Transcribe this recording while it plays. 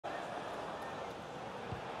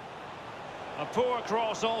A poor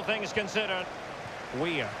cross, all things considered.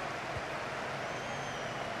 Weir.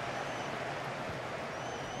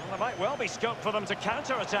 Well, there might well be scope for them to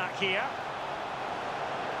counter-attack here.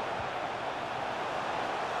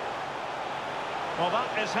 Well,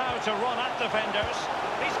 that is how to run at defenders.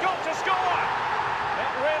 He's got to score!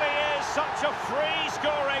 It really is such a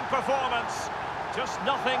free-scoring performance. Just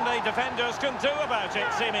nothing the defenders can do about it,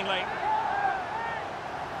 seemingly.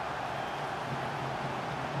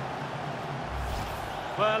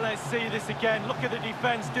 Well, let's see this again. Look at the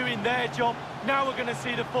defence doing their job. Now we're going to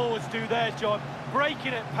see the forwards do their job.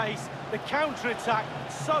 Breaking at pace, the counter-attack,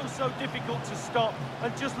 so difficult to stop.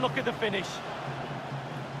 And just look at the finish.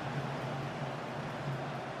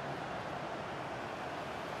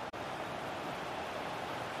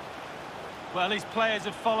 Well, his players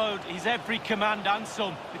have followed his every command and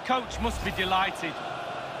some. The coach must be delighted.